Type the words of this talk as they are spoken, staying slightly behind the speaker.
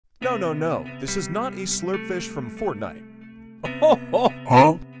No. This is not a Slurpfish from Fortnite.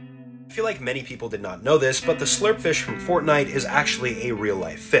 Huh? I feel like many people did not know this, but the Slurpfish from Fortnite is actually a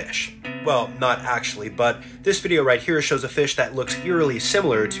real-life fish. Well, not actually, but this video right here shows a fish that looks eerily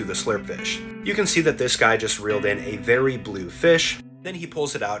similar to the Slurpfish. You can see that this guy just reeled in a very blue fish, then he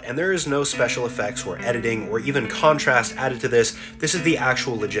pulls it out, and there is no special effects or editing or even contrast added to this. This is the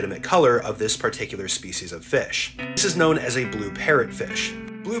actual legitimate color of this particular species of fish. This is known as a blue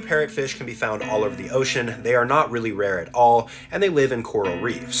parrotfish. Blue parrotfish can be found all over the ocean. They are not really rare at all, and they live in coral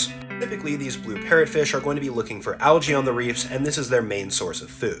reefs. Typically, these blue parrotfish are going to be looking for algae on the reefs, and this is their main source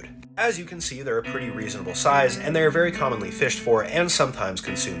of food. As you can see, they're a pretty reasonable size, and they are very commonly fished for and sometimes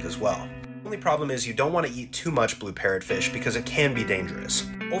consumed as well. The only problem is you don't want to eat too much blue parrotfish because it can be dangerous.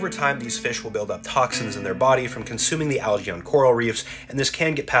 Over time, these fish will build up toxins in their body from consuming the algae on coral reefs, and this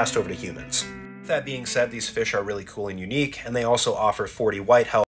can get passed over to humans. With that being said, these fish are really cool and unique, and they also offer 40 white health